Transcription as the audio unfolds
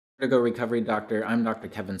Vertigo Recovery Doctor. I'm Dr.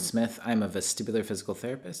 Kevin Smith. I'm a vestibular physical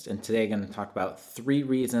therapist, and today I'm going to talk about 3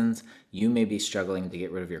 reasons you may be struggling to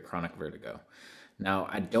get rid of your chronic vertigo. Now,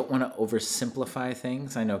 I don't want to oversimplify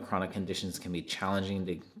things. I know chronic conditions can be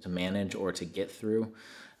challenging to manage or to get through,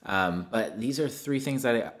 but these are 3 things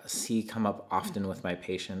that I see come up often with my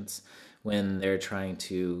patients when they're trying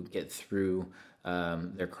to get through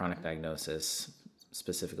their chronic diagnosis,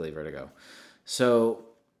 specifically vertigo. So,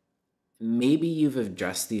 maybe you've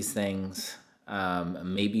addressed these things,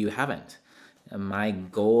 maybe you haven't. And my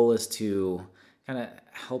goal is to kind of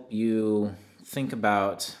help you think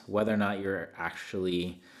about whether or not you're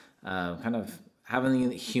actually kind of having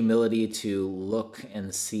the humility to look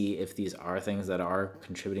and see if these are things that are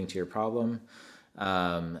contributing to your problem,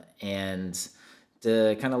 and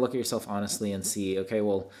to kind of look at yourself honestly and see, okay,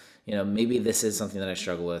 well, maybe this is something that I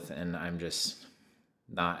struggle with and I'm just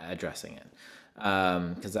not addressing it.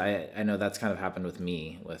 Because I know that's kind of happened with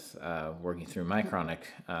me with working through my chronic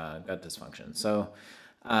gut dysfunction. So,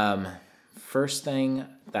 first thing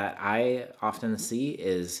that I often see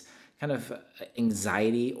is kind of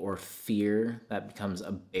anxiety or fear that becomes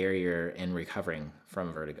a barrier in recovering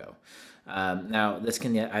from vertigo. Now, this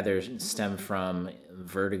can either stem from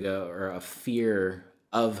vertigo or a fear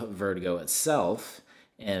of vertigo itself,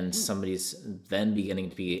 and somebody's then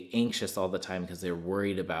beginning to be anxious all the time because they're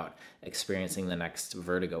worried about experiencing the next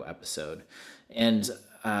vertigo episode. And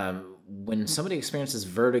when somebody experiences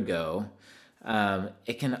vertigo,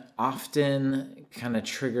 it can often kind of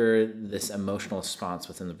trigger this emotional response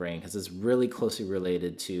within the brain because it's really closely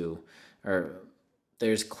related to, or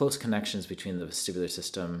there's close connections between the vestibular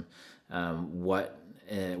system, where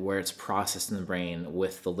it's processed in the brain,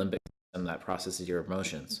 with the limbic system that processes your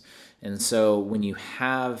emotions. And so when you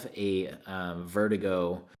have a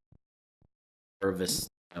vertigo or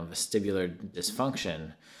vestibular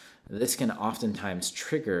dysfunction, this can oftentimes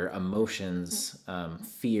trigger emotions,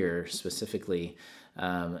 fear specifically,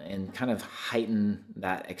 and kind of heighten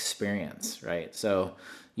that experience, right? So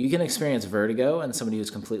you can experience vertigo, and somebody who's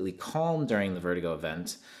completely calm during the vertigo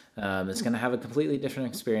event is going to have a completely different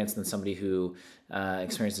experience than somebody who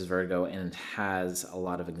experiences vertigo and has a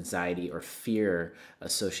lot of anxiety or fear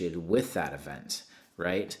associated with that event,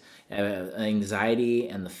 right? Anxiety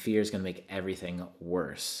and the fear is going to make everything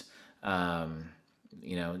worse. A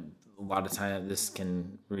lot of time this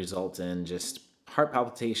can result in just heart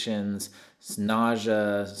palpitations,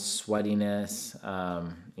 nausea, sweatiness.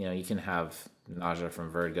 You can have nausea from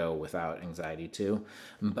vertigo without anxiety too.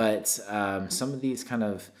 But some of these kind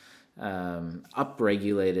of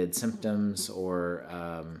upregulated symptoms or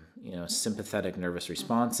sympathetic nervous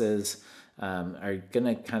responses are going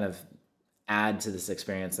to kind of add to this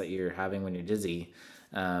experience that you're having when you're dizzy,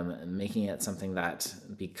 making it something that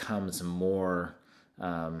becomes more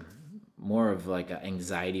of like an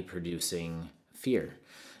anxiety producing fear.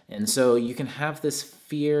 And so you can have this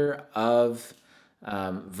fear of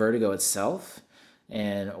vertigo itself,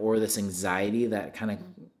 or this anxiety that kind of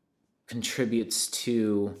contributes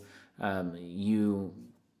to you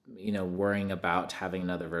worrying about having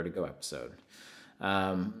another vertigo episode.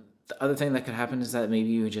 The other thing that could happen is that maybe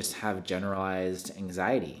you just have generalized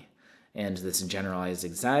anxiety, and this generalized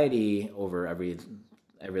anxiety over every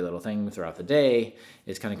little thing throughout the day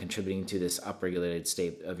is kind of contributing to this upregulated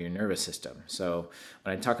state of your nervous system. So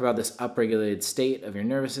when I talk about this upregulated state of your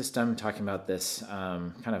nervous system, I'm talking about this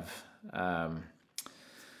kind of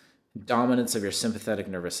dominance of your sympathetic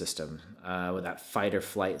nervous system, with that fight or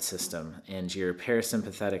flight system, and your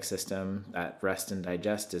parasympathetic system, that rest and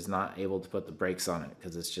digest, is not able to put the brakes on it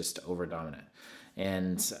because it's just over dominant.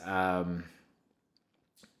 And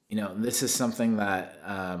this is something that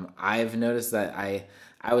I've noticed, that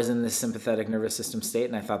I was in this sympathetic nervous system state,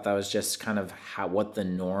 and I thought that was just kind of what the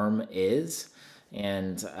norm is.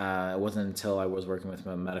 And it wasn't until I was working with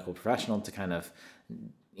a medical professional to kind of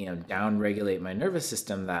down-regulate my nervous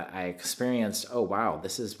system that I experienced, oh wow,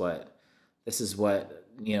 this is what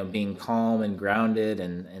being calm and grounded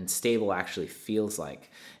and stable actually feels like.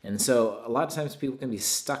 And so a lot of times people can be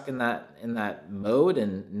stuck in that mode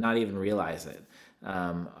and not even realize it,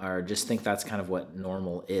 or just think that's kind of what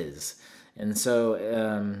normal is. And so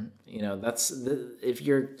if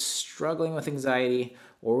you're struggling with anxiety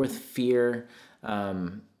or with fear,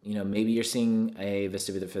 maybe you're seeing a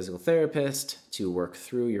vestibular physical therapist to work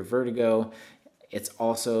through your vertigo. It's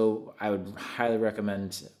also, I would highly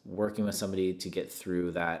recommend working with somebody to get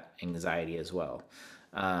through that anxiety as well.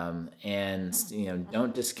 And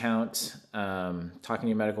don't discount talking to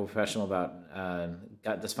your medical professional about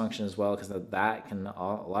gut dysfunction as well, because that can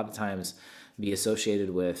a lot of times be associated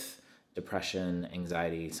with depression,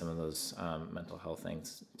 anxiety, some of those mental health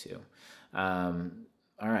things too.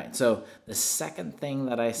 All right. So the second thing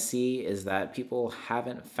that I see is that people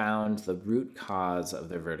haven't found the root cause of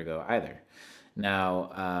their vertigo either.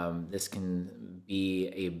 Now, this can be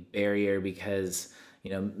a barrier because,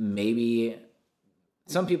 maybe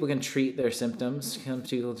some people can treat their symptoms. Some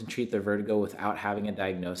people can treat their vertigo without having a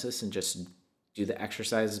diagnosis and just do the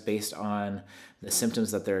exercises based on the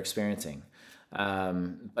symptoms that they're experiencing.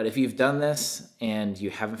 But if you've done this and you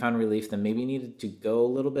haven't found relief, then maybe you need to go a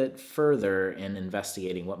little bit further in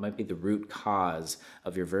investigating what might be the root cause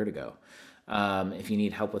of your vertigo. If you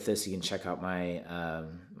need help with this, you can check out my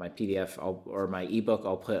PDF or my ebook.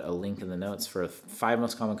 I'll put a link in the notes for 5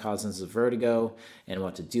 most common causes of vertigo and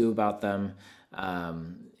what to do about them,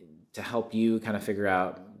 to help you kind of figure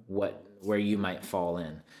out where you might fall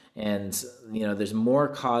in. And there's more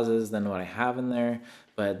causes than what I have in there,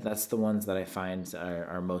 but that's the ones that I find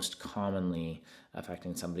are most commonly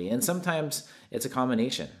affecting somebody. And sometimes it's a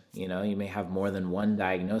combination. You may have more than one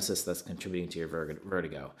diagnosis that's contributing to your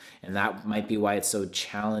vertigo, and that might be why it's so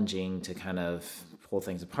challenging to kind of pull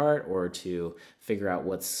things apart or to figure out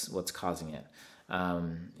what's causing it.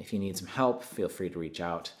 If you need some help, feel free to reach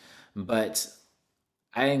out. But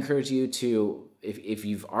I encourage you to, if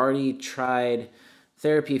you've already tried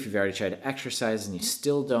therapy, if you've already tried exercise and you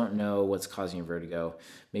still don't know what's causing your vertigo,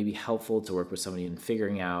 it may be helpful to work with somebody in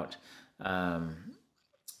figuring out,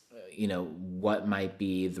 what might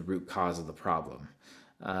be the root cause of the problem.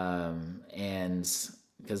 And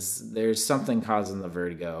because there's something causing the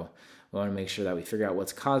vertigo, we want to make sure that we figure out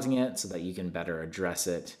what's causing it so that you can better address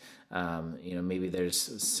it. Maybe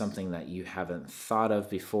there's something that you haven't thought of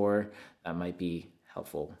before that might be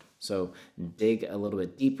helpful. So dig a little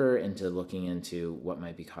bit deeper into looking into what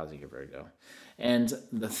might be causing your vertigo. And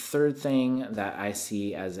the third thing that I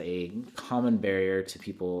see as a common barrier to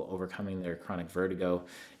people overcoming their chronic vertigo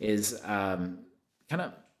is kind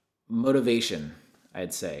of motivation,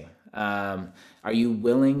 I'd say. Are you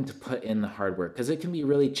willing to put in the hard work? Because it can be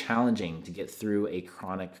really challenging to get through a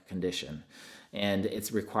chronic condition, and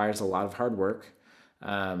it requires a lot of hard work.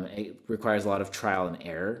 It requires a lot of trial and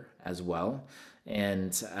error as well.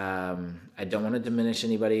 And I don't want to diminish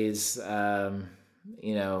anybody's,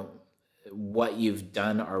 what you've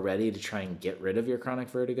done already to try and get rid of your chronic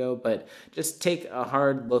vertigo, but just take a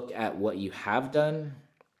hard look at what you have done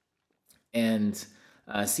and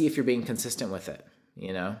see if you're being consistent with it.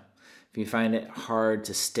 If you find it hard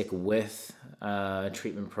to stick with a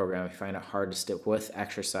treatment program, if you find it hard to stick with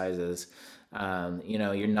exercises,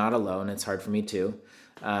 you're not alone. It's hard for me too.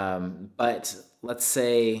 But let's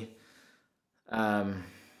say,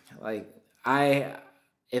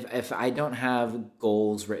 if I don't have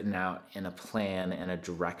goals written out in a plan and a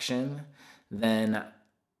direction, then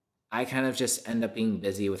I kind of just end up being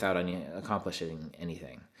busy without accomplishing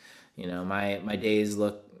anything. My days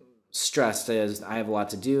look stressed as I have a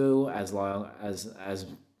lot to do, as long as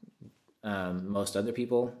most other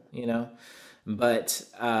people, But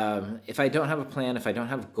if I don't have a plan, if I don't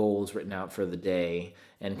have goals written out for the day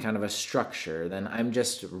and kind of a structure, then I'm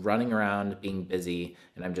just running around being busy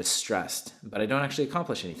and I'm just stressed, but I don't actually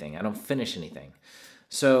accomplish anything. I don't finish anything.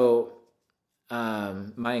 So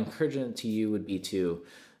my encouragement to you would be to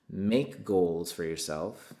make goals for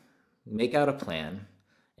yourself, make out a plan,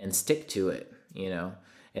 and stick to it.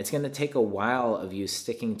 It's going to take a while of you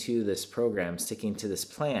sticking to this program, sticking to this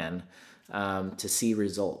plan, to see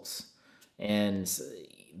results. And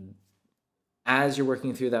as you're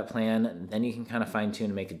working through that plan, then you can kind of fine tune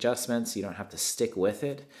and make adjustments. You don't have to stick with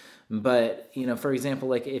it. But, for example,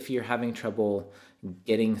 like if you're having trouble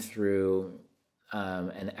getting through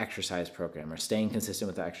an exercise program or staying consistent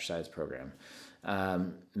with the exercise program,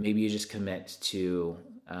 maybe you just commit to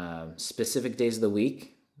specific days of the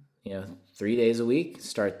week, 3 days a week,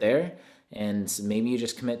 start there. And maybe you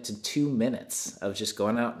just commit to 2 minutes of just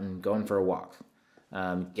going out and going for a walk.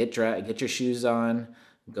 Get your shoes on,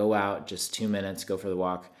 go out, just 2 minutes, go for the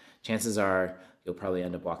walk. Chances are you'll probably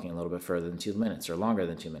end up walking a little bit further than 2 minutes or longer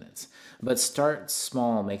than 2 minutes. But start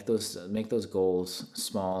small, make those goals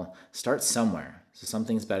small. Start somewhere. So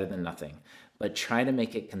something's better than nothing. But try to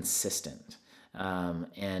make it consistent.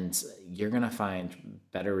 And you're going to find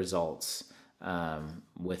better results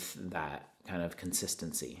with that kind of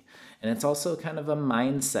consistency. And it's also kind of a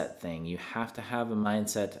mindset thing. You have to have a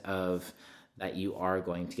mindset of that you are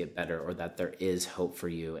going to get better, or that there is hope for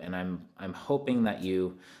you. And I'm hoping that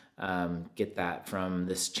you get that from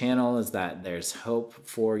this channel, is that there's hope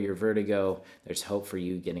for your vertigo, there's hope for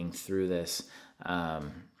you getting through this,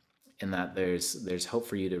 and that there's hope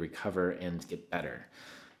for you to recover and get better.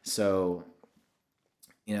 So,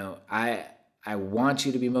 I want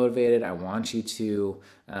you to be motivated. I want you to,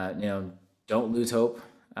 don't lose hope.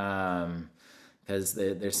 Because because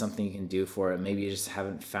there's something you can do for it. Maybe you just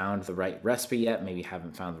haven't found the right recipe yet. Maybe you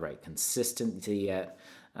haven't found the right consistency yet.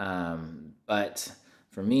 But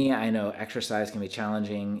for me, I know exercise can be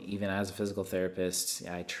challenging even as a physical therapist.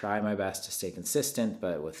 I try my best to stay consistent,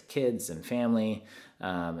 but with kids and family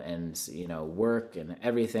and work and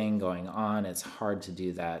everything going on, it's hard to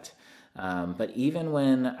do that. But even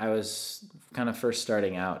when I was kind of first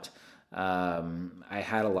starting out, I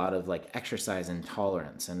had a lot of like exercise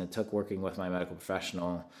intolerance, and it took working with my medical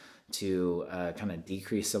professional to kind of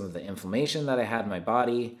decrease some of the inflammation that I had in my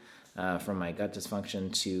body from my gut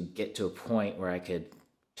dysfunction to get to a point where I could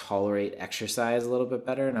tolerate exercise a little bit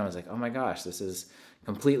better. And I was like, oh my gosh, this is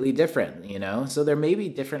completely different, So there may be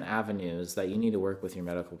different avenues that you need to work with your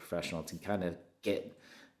medical professional to kind of get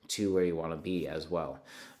to where you want to be as well.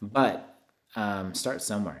 But start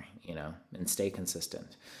somewhere, and stay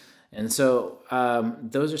consistent. And so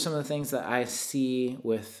those are some of the things that I see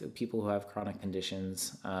with people who have chronic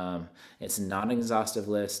conditions. It's not an exhaustive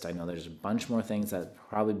list. I know there's a bunch more things that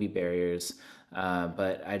probably be barriers,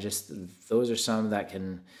 but those are some that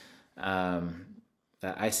can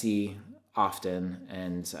that I see often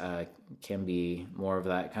and can be more of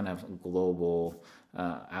that kind of global,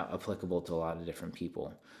 applicable to a lot of different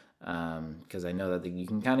people. Because I know that you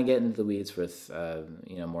can kind of get into the weeds with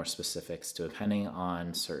more specifics depending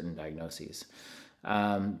on certain diagnoses.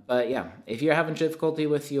 But yeah, if you're having difficulty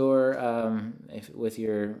with your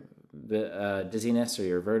dizziness or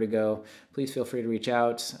your vertigo, please feel free to reach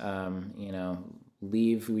out.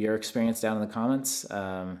 Leave your experience down in the comments,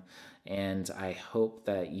 and I hope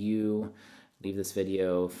that you leave this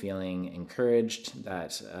video feeling encouraged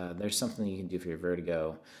that there's something you can do for your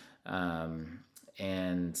vertigo.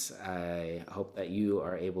 And I hope that you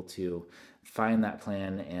are able to find that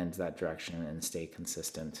plan and that direction and stay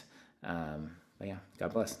consistent. But yeah,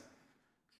 God bless.